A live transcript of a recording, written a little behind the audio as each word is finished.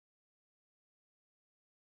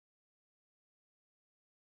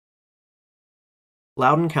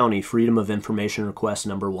Loudoun County Freedom of Information Request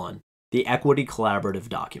Number 1, the Equity Collaborative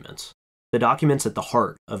Documents. The documents at the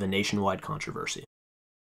heart of a nationwide controversy.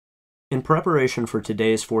 In preparation for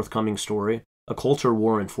today's forthcoming story, A Culture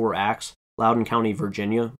War in 4 Acts, Loudoun County,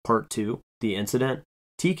 Virginia, Part 2, The Incident,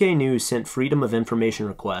 TK News sent Freedom of Information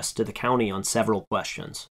requests to the county on several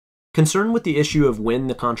questions. Concerned with the issue of when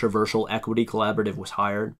the controversial Equity Collaborative was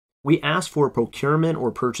hired, we asked for procurement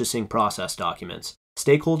or purchasing process documents,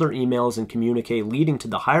 stakeholder emails, and communique leading to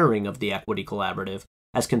the hiring of the Equity Collaborative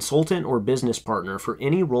as consultant or business partner for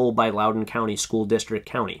any role by Loudoun County School District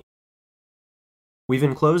County. We've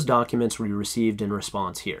enclosed documents we received in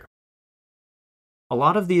response here. A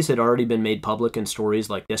lot of these had already been made public in stories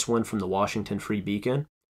like this one from the Washington Free Beacon,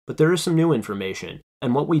 but there is some new information,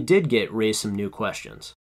 and what we did get raised some new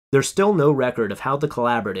questions. There's still no record of how the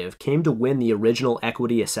collaborative came to win the original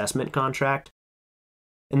equity assessment contract,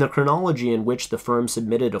 and the chronology in which the firm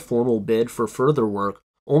submitted a formal bid for further work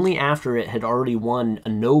only after it had already won a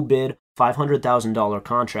no-bid $500,000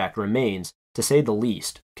 contract remains, to say the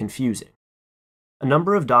least, confusing. A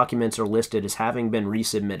number of documents are listed as having been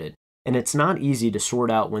resubmitted, and it's not easy to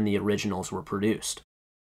sort out when the originals were produced.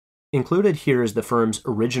 Included here is the firm's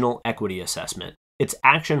original equity assessment, its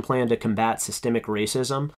action plan to combat systemic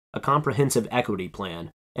racism, a comprehensive equity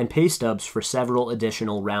plan, and pay stubs for several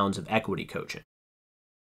additional rounds of equity coaching.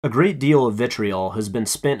 A great deal of vitriol has been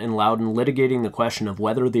spent in Loudoun litigating the question of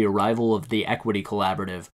whether the arrival of the Equity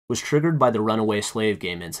Collaborative was triggered by the runaway slave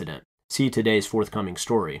game incident, see today's forthcoming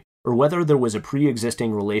story, or whether there was a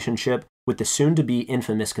pre-existing relationship with the soon-to-be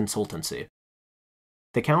infamous consultancy.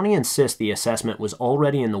 The county insists the assessment was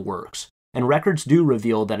already in the works, and records do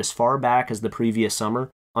reveal that as far back as the previous summer,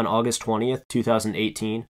 on August 20th,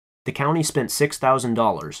 2018, the county spent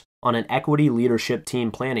 $6,000 on an equity leadership team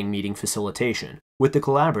planning meeting facilitation with the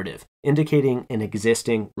collaborative, indicating an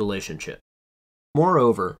existing relationship.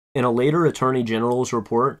 Moreover, in a later Attorney General's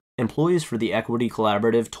report, employees for the Equity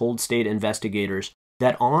Collaborative told state investigators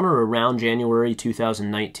that on or around January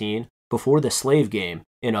 2019, before the slave game,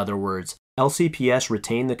 in other words, LCPS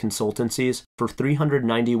retained the consultancies for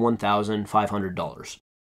 $391,500.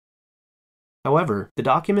 However, the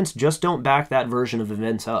documents just don't back that version of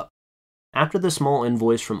events up. After the small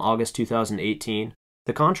invoice from August 2018,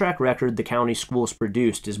 the contract record the county schools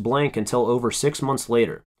produced is blank until over 6 months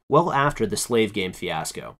later, well after the slave game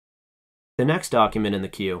fiasco. The next document in the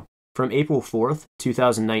queue, from April 4th,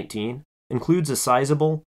 2019, includes a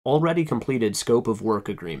sizable, already completed scope of work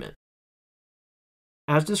agreement.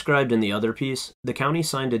 As described in the other piece, the county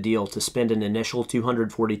signed a deal to spend an initial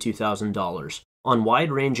 $242,000 on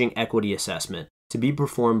wide-ranging equity assessment to be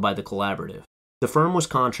performed by the collaborative. The firm was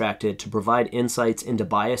contracted to provide insights into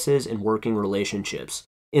biases in working relationships,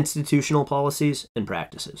 institutional policies, and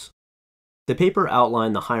practices. The paper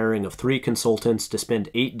outlined the hiring of 3 consultants to spend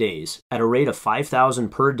 8 days at a rate of $5,000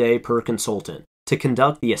 per day per consultant to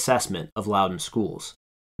conduct the assessment of Loudoun schools.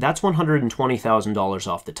 That's $120,000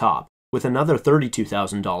 off the top, with another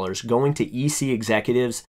 $32,000 going to EC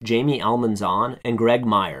executives Jamie Almanzon and Greg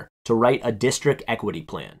Meyer to write a district equity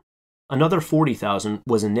plan. Another $40,000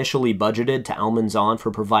 was initially budgeted to Almanzon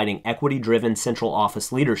for providing equity-driven central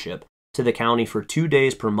office leadership to the county for 2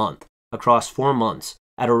 days per month, across 4 months,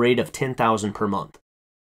 at a rate of $10,000 per month.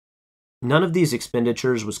 None of these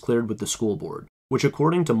expenditures was cleared with the school board, which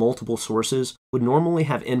according to multiple sources would normally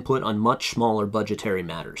have input on much smaller budgetary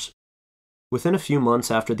matters. Within a few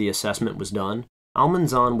months after the assessment was done,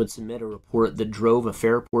 Almanzon would submit a report that drove a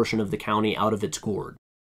fair portion of the county out of its gourd.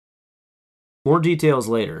 More details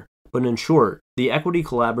later, but in short, the Equity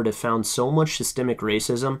Collaborative found so much systemic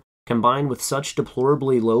racism, combined with such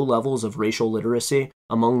deplorably low levels of racial literacy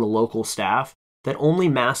among the local staff, that only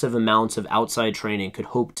massive amounts of outside training could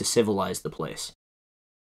hope to civilize the place.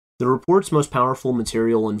 The report's most powerful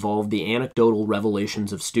material involved the anecdotal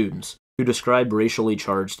revelations of students who described racially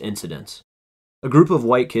charged incidents. A group of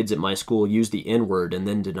white kids at my school used the N-word and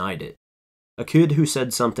then denied it. A kid who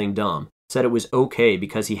said something dumb said it was okay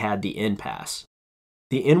because he had the N-pass.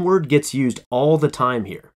 The N-word gets used all the time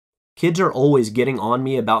here. Kids are always getting on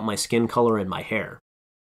me about my skin color and my hair.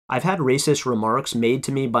 I've had racist remarks made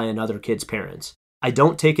to me by another kid's parents. I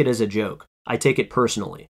don't take it as a joke. I take it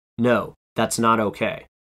personally. No, that's not okay.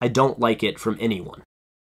 I don't like it from anyone.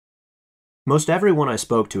 Most everyone I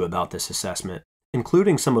spoke to about this assessment,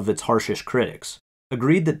 including some of its harshest critics,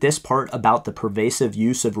 agreed that this part about the pervasive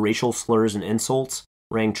use of racial slurs and insults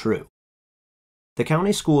rang true. The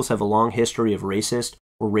county schools have a long history of racist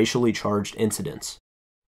or racially charged incidents.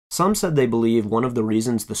 Some said they believe one of the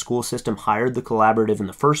reasons the school system hired the collaborative in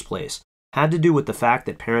the first place had to do with the fact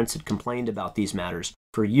that parents had complained about these matters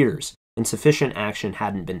for years and sufficient action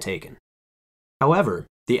hadn't been taken. However,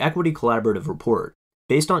 the Equity Collaborative report,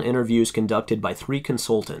 based on interviews conducted by 3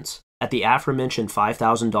 consultants at the aforementioned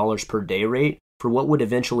 $5,000 per day rate for what would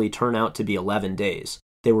eventually turn out to be 11 days,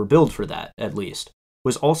 they were billed for that, at least,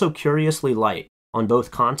 was also curiously light on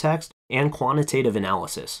both context and quantitative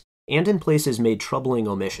analysis, and in places made troubling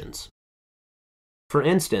omissions. For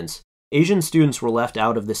instance, Asian students were left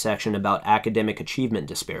out of the section about academic achievement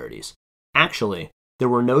disparities. Actually, there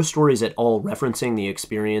were no stories at all referencing the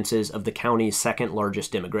experiences of the county's second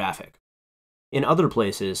largest demographic. In other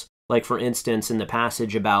places, like for instance in the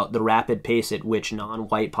passage about the rapid pace at which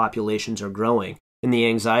non-white populations are growing and the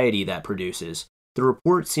anxiety that produces, the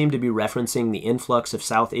report seemed to be referencing the influx of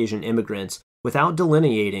South Asian immigrants without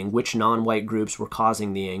delineating which non-white groups were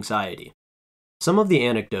causing the anxiety. Some of the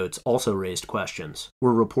anecdotes also raised questions.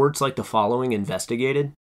 Were reports like the following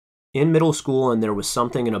investigated? In middle school, and there was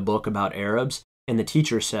something in a book about Arabs, and the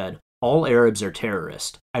teacher said, "All Arabs are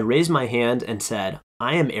terrorists." I raised my hand and said,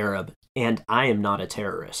 "I am Arab, and I am not a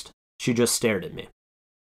terrorist." She just stared at me.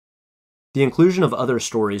 The inclusion of other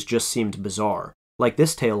stories just seemed bizarre, like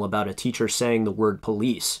this tale about a teacher saying the word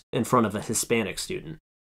police in front of a Hispanic student.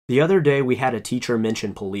 The other day we had a teacher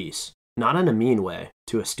mention police, not in a mean way,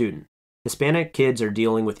 to a student. Hispanic kids are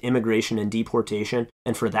dealing with immigration and deportation,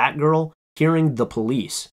 and for that girl, hearing the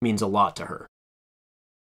police means a lot to her.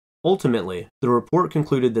 Ultimately, the report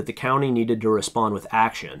concluded that the county needed to respond with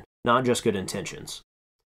action, not just good intentions.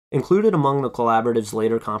 Included among the collaborative's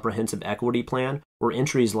later comprehensive equity plan were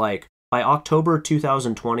entries like, by October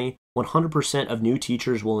 2020, 100% of new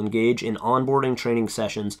teachers will engage in onboarding training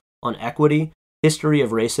sessions on equity, history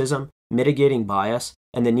of racism, mitigating bias,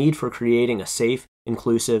 and the need for creating a safe,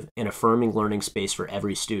 inclusive, and affirming learning space for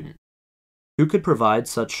every student. Who could provide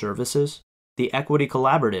such services? The Equity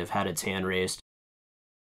Collaborative had its hand raised.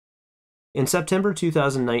 In September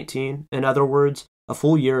 2019, in other words, a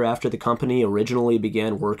full year after the company originally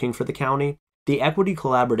began working for the county, the Equity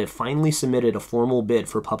Collaborative finally submitted a formal bid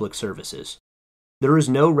for public services. There is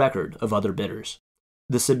no record of other bidders.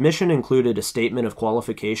 The submission included a statement of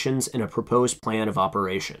qualifications and a proposed plan of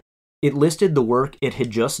operation. It listed the work it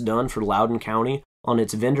had just done for Loudoun County on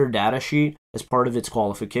its vendor data sheet as part of its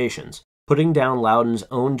qualifications, putting down Loudoun's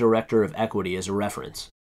own Director of Equity as a reference.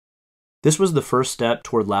 This was the first step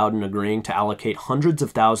toward Loudoun agreeing to allocate hundreds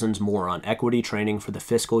of thousands more on equity training for the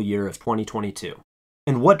fiscal year of 2022.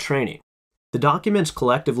 And what training? The documents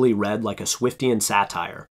collectively read like a Swiftian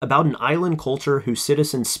satire about an island culture whose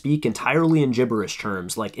citizens speak entirely in gibberish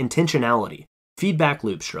terms like intentionality, feedback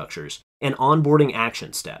loop structures, and onboarding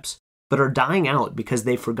action steps, but are dying out because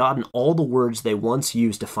they've forgotten all the words they once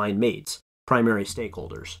used to find mates, primary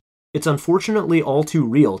stakeholders. It's unfortunately all too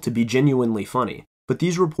real to be genuinely funny, but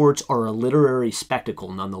these reports are a literary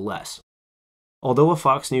spectacle nonetheless. Although a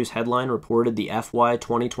Fox News headline reported the FY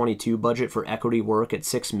 2022 budget for equity work at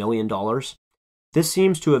 $6 million, this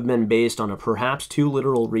seems to have been based on a perhaps too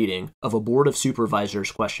literal reading of a Board of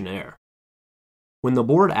Supervisors questionnaire. When the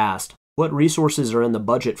board asked, what resources are in the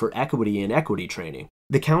budget for equity and equity training,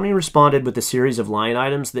 the county responded with a series of line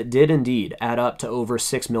items that did indeed add up to over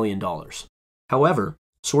 $6 million. However,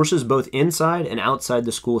 sources both inside and outside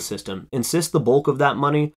the school system insist the bulk of that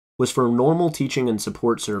money was for normal teaching and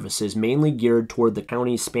support services mainly geared toward the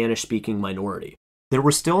county's Spanish-speaking minority. There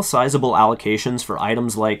were still sizable allocations for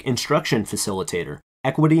items like instruction facilitator,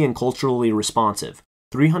 equity and culturally responsive,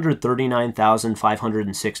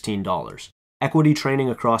 $339,516, equity training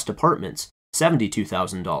across departments,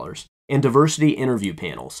 $72,000, and diversity interview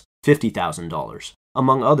panels, $50,000,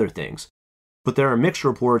 among other things. But there are mixed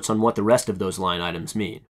reports on what the rest of those line items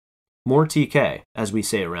mean. More TK, as we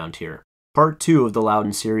say around here. Part 2 of the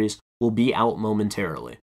Loudoun series will be out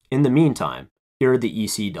momentarily. In the meantime, here are the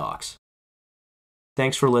EC docs.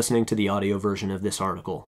 Thanks for listening to the audio version of this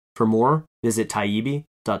article. For more, visit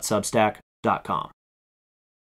taibbi.substack.com.